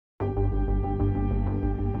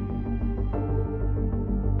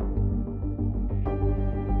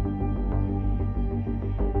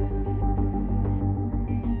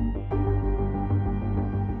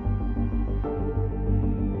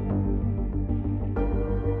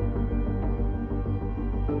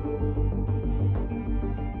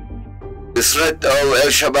the threat of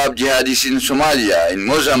al-Shabaab jihadis in Somalia, in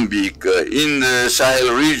Mozambique, in the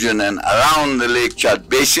Sahel region and around the Lake Chad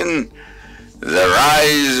Basin, the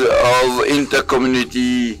rise of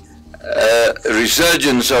intercommunity,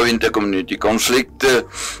 resurgence of intercommunity conflict,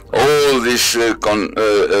 all this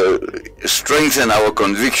strengthen our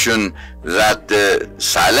conviction that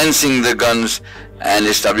silencing the guns and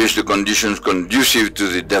establish the conditions conducive to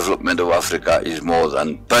the development of Africa is more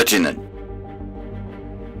than pertinent.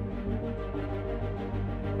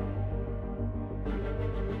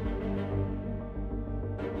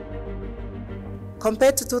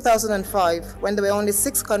 Compared to 2005, when there were only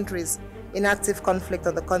 6 countries in active conflict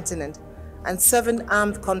on the continent and 7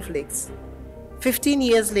 armed conflicts, 15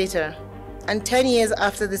 years later and 10 years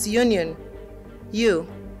after this union, you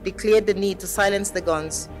declared the need to silence the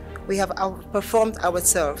guns. We have outperformed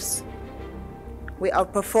ourselves. We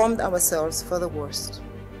outperformed ourselves for the worst.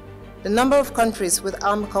 The number of countries with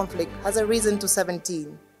armed conflict has risen to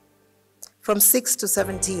 17. From 6 to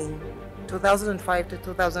 17, 2005 to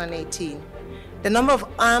 2018. The number of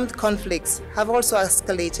armed conflicts have also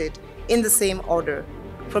escalated in the same order,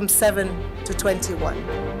 from 7 to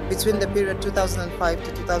 21, between the period 2005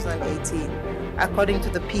 to 2018, according to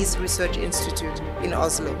the Peace Research Institute in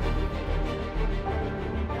Oslo.